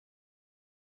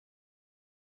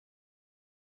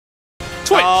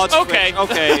Twitch. Oh, it's okay.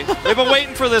 Twitch. Okay. We've been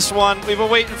waiting for this one. We've been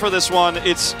waiting for this one.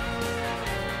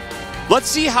 Let's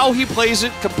see how he plays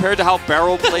it compared to how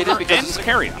Barrel played it. Because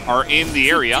Carrier are in the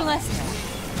area.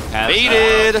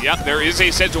 Baited. Yep, there is a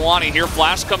Sejuani here.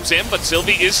 Flash comes in, but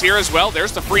Sylvie is here as well.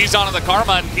 There's the freeze on the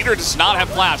Karma, and Peter does not have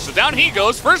Flash. So down he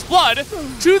goes. First blood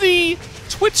to the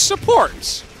Twitch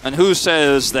supports. And who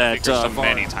says that?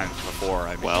 Many times before.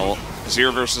 I mean, well,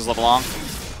 Zero versus LeBlanc.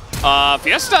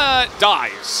 Fiesta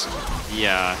dies.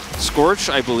 Yeah. Scorch,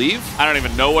 I believe. I don't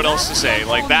even know what else to say.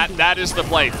 Like, that is the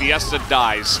play. Fiesta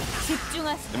dies.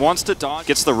 He wants to dodge,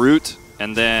 gets the root,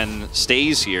 and then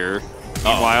stays here.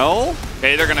 Meanwhile,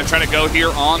 okay, they're going to try to go here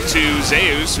onto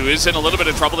Zeus, who is in a little bit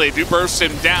of trouble. They do burst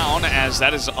him down, as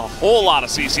that is a whole lot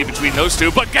of CC between those two.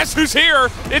 But guess who's here?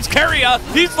 It's Carrier.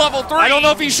 He's level 3. I don't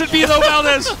know if he should be, though,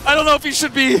 Valdez. I don't know if he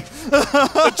should be.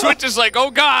 The Twitch is like,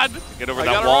 oh, God. Get over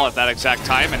that wall at that exact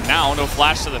time. And now, no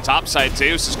flash to the top side.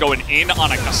 Zeus is going in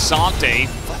on a Cassante.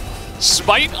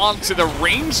 Smite onto the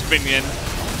ranged minion.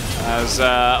 As,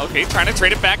 okay, trying to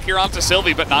trade it back here onto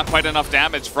Sylvie, but not quite enough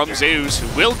damage from Zeus, who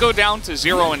will go down to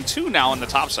 0 and 2 now on the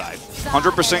top side.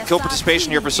 100% kill participation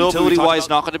here for Sylvie. Utility-wise,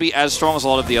 not going to be as strong as a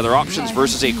lot of the other options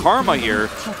versus a Karma here.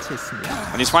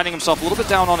 And he's finding himself a little bit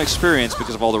down on experience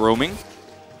because of all the roaming.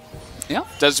 Yeah,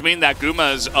 does mean that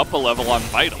Guma is up a level on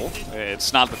Vital.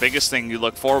 It's not the biggest thing you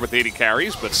look for with 80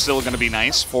 carries, but still going to be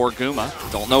nice for Guma.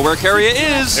 Don't know where Carrier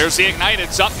is. There's the Ignite.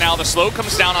 It's up now. The slow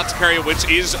comes down onto Carrier, which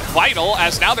is Vital,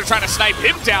 as now they're trying to snipe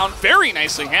him down. Very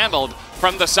nicely handled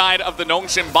from the side of the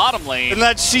Nongshim bottom lane. And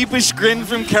that sheepish grin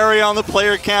from Carrier on the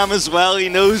player cam as well. He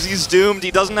knows he's doomed.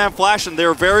 He doesn't have Flash, and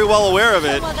they're very well aware of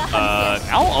it.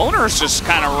 Now Owner's just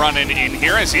kind of running in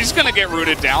here as he's going to get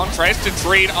rooted down. Tries to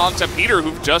trade onto Peter,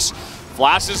 who just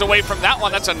flashes away from that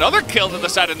one. That's another kill to the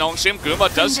side of Nongshim.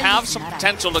 Guma does have some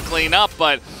potential to clean up,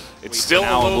 but it's still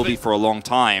now and will be for a long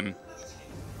time.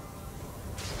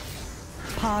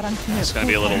 It's going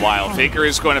to be a little while. Faker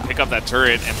is going to pick up that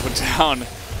turret and put down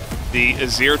the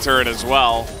Azir turret as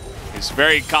well. He's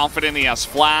very confident. He has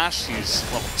Flash. He's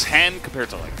level 10 compared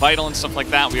to like Vital and stuff like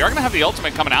that. We are going to have the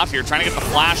ultimate coming out here, trying to get the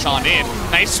Flash on in.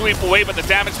 Nice sweep away, but the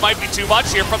damage might be too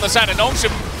much here from the side of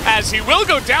Nongshim, as he will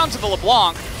go down to the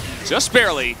LeBlanc. Just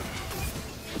barely.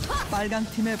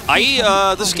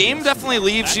 This game definitely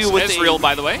leaves you with Ezreal,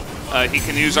 by the way. He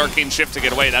can use Arcane Shift to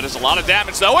get away. That is a lot of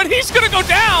damage, though, and he's going to go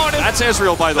down! That's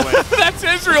Ezreal, by the way. That's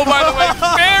Ezreal, by the way.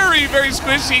 Very, very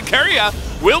squishy. Carrier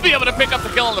will be able to pick up the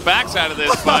kill on the backside of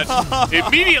this, but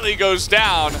immediately goes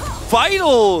down.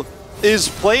 Vital is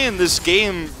playing this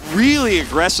game really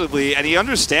aggressively, and he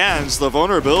understands the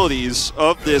vulnerabilities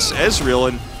of this Ezreal.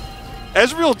 And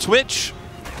Ezreal Twitch,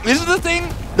 is it a thing?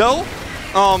 No.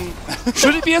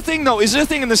 Should it be a thing? No. Is it a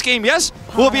thing in this game? Yes.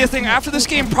 Will it be a thing after this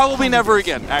game? Probably never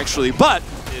again, actually. But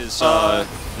is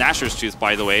Nasher's Tooth,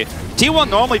 by the way. T1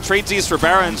 normally trades these for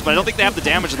Barons, but I don't think they have the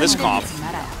damage in this comp.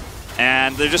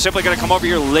 And they're just simply going to come over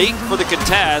here late for the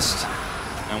contest.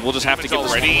 And we'll just have to get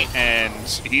ready. And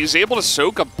he's able to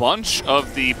soak a bunch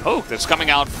of the poke that's coming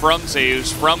out from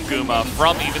Zeus, from Guma,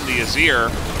 from even the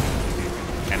Azir.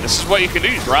 And this is what you can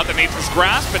do. You throw out the Nature's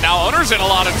Grasp, and now Owner's in a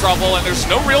lot of trouble, and there's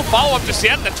no real follow-up just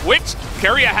yet. The Twitch,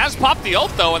 Carrier has popped the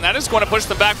ult, though, and that is going to push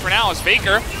them back for now as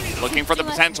Faker looking for the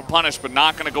potential punish, but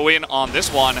not going to go in on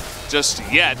this one just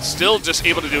yet. Still just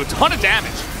able to do a ton of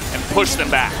damage and push them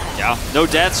back. Yeah, no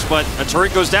deaths, but a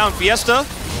turret goes down. Fiesta.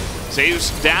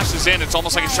 Zeus dashes in. It's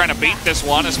almost like he's trying to bait this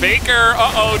one as Faker.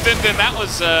 Din. That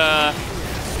was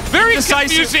very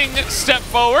confusing step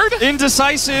forward.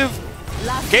 Indecisive.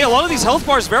 Okay, a lot of these health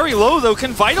bars very low, though.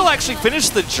 Can Vital actually finish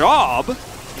the job?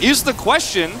 Is the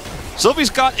question. Sylvie's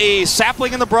got a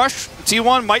sapling in the brush.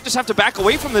 T1 might just have to back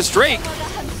away from this Drake.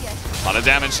 A lot of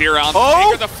damage here on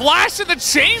Faker. The flash and the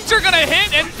chains are going to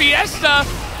hit, and Fiesta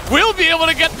will be able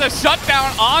to get the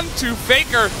shutdown onto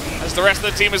Faker, as the rest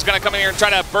of the team is going to come in here and try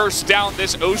to burst down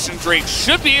this Ocean Drake.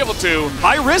 Should be able to.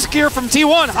 High risk here from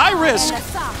T1. High risk.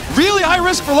 Really high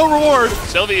risk for low reward.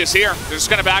 Sylvie is here. They're just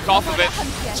going to back off of it.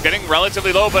 It's getting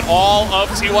relatively low, but all of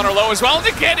T1 are low as well.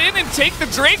 To get in and take the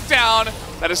Drake down.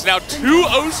 That is now 2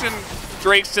 Ocean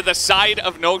Drakes to the side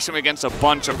of Nongshim against a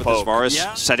bunch of poke. As far as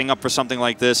setting up for something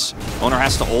like this, Owner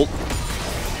has to ult.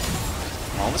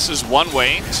 Well, this is one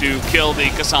way to kill the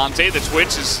Cassante. The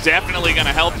Twitch is definitely going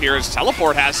to help here as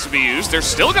teleport has to be used. They're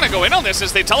still going to go in on this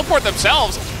as they teleport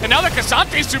themselves. And now the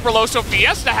Cassante is super low, so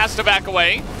Fiesta has to back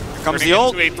away. Here comes the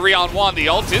ult. Into a 3-on-1. The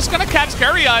ult is going to catch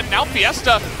Carrier, and now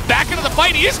Fiesta back into the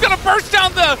fight. He's going to burst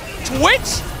down the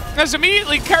Twitch, as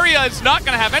immediately Carrier is not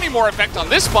going to have any more effect on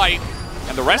this fight.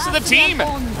 And the rest of the team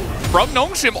from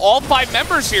Nongshim. All 5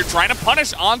 members here trying to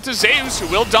punish onto Zeus, who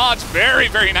will dodge very,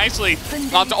 very nicely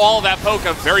onto all of that poke.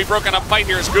 A very broken up fight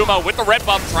here is Guma with the red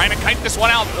buff, trying to kite this one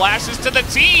out. Flashes to the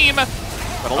team.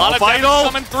 But a lot of damage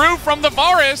coming through from the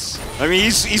Varus. I mean,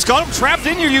 he's got him trapped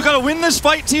in here. You got to win this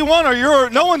fight, T1, or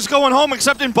no one's going home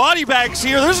except in body bags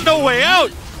here. There's no way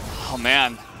out. Oh,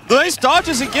 man. Nice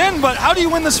dodges again, but how do you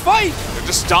win this fight? They're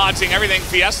just dodging everything.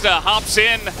 Fiesta hops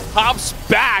in, hops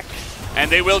back, and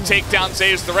they will take down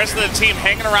Zeus. The rest of the team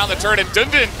hanging around the turret, and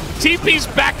Dundun TP's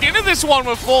back into this one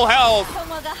with full health.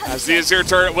 As the Azir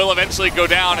turret will eventually go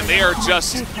down, and they are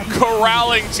just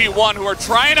corralling T1, who are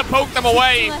trying to poke them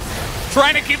away,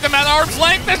 trying to keep them at arm's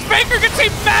length. As Faker gets a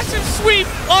massive sweep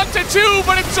onto 2,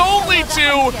 but it's only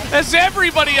 2, as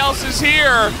everybody else is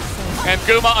here. And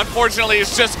Guma, unfortunately,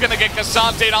 is just going to get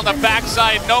Cassante on the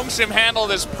backside. Nongshim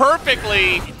handled this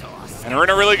perfectly, and are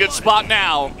in a really good spot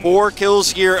now. 4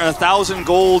 kills here and 1,000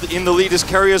 gold in the lead as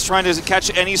Keria is trying to catch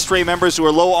any stray members who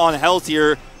are low on health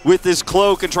here with this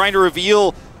cloak and trying to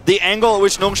reveal the angle at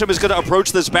which Nongshim is going to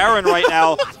approach this Baron right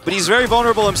now. But he's very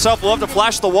vulnerable himself. We'll have to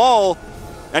flash the wall.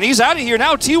 And he's out of here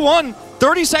now. T1,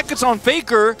 30 seconds on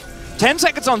Faker, 10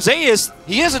 seconds on Zeus.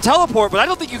 He has a teleport, but I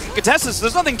don't think you can contest this.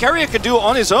 There's nothing Keria can do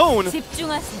on his own.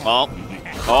 Well,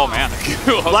 oh man.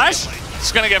 Flash?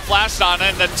 It's going to get flashed on,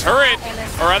 and the turret,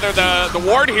 or rather the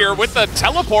ward here with the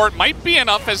teleport might be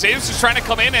enough as Zeus is trying to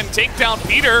come in and take down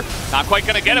Peter. Not quite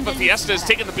going to get it, but Fiesta is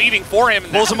taking the beating for him.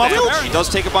 Pulls him up. He does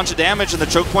take a bunch of damage, and the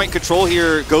choke point control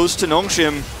here goes to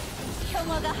Nongshim.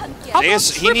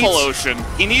 Zeus,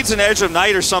 he needs an Edge of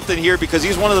Night or something here because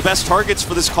he's one of the best targets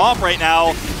for this comp right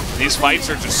now. These fights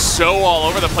are just so all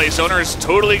over the place. Owner is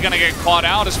totally going to get caught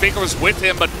out as Faker was with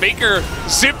him, but Faker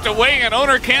zipped away and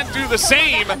Owner can't do the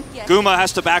same. Guma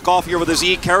has to back off here with his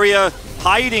E. Keria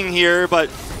hiding here, but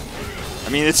I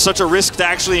mean, it's such a risk to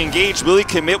actually engage. Will he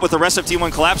commit with the rest of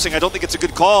T1 collapsing? I don't think it's a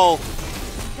good call.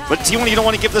 But T1, you don't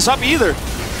want to give this up either.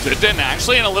 Dundun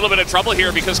actually in a little bit of trouble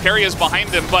here because Keria is behind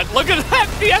him, but look at that!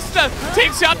 Fiesta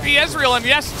takes out the Ezreal, and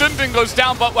yes, Dundun goes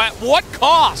down, but at what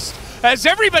cost? As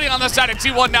everybody on the side of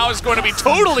T1 now is going to be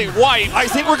totally wiped. I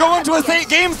think we're going to a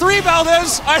game 3,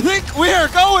 Valdez. I think we are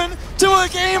going to a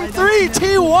game 3.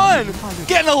 T1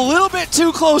 getting a little bit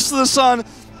too close to the sun.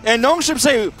 And Nongshim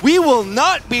say, we will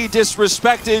not be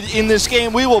disrespected in this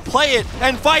game. We will play it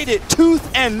and fight it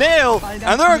tooth and nail.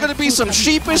 And there are going to be some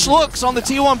sheepish looks on the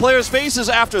T1 players' faces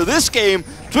after this game.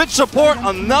 Twitch support,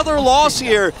 another loss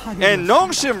here. And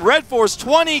Nongshim Red Force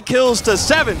 20 kills to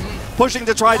 7, pushing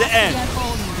to try to end.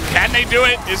 Can they do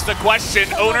it is the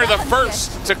question. Owner the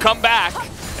first to come back.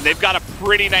 And they've got a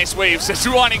pretty nice wave.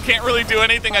 Sejuani can't really do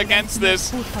anything against this.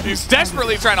 He's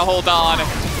desperately trying to hold on.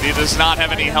 He does not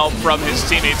have any help from his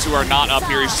teammates who are not up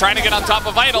here. He's trying to get on top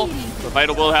of Vital, but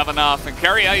Vital will have enough. And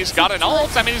Keria, he's got an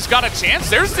ult. I mean, he's got a chance.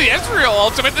 There's the Ezreal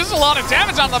ultimate. This is a lot of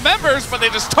damage on the members, but they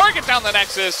just target down the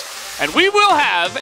Nexus. And we will have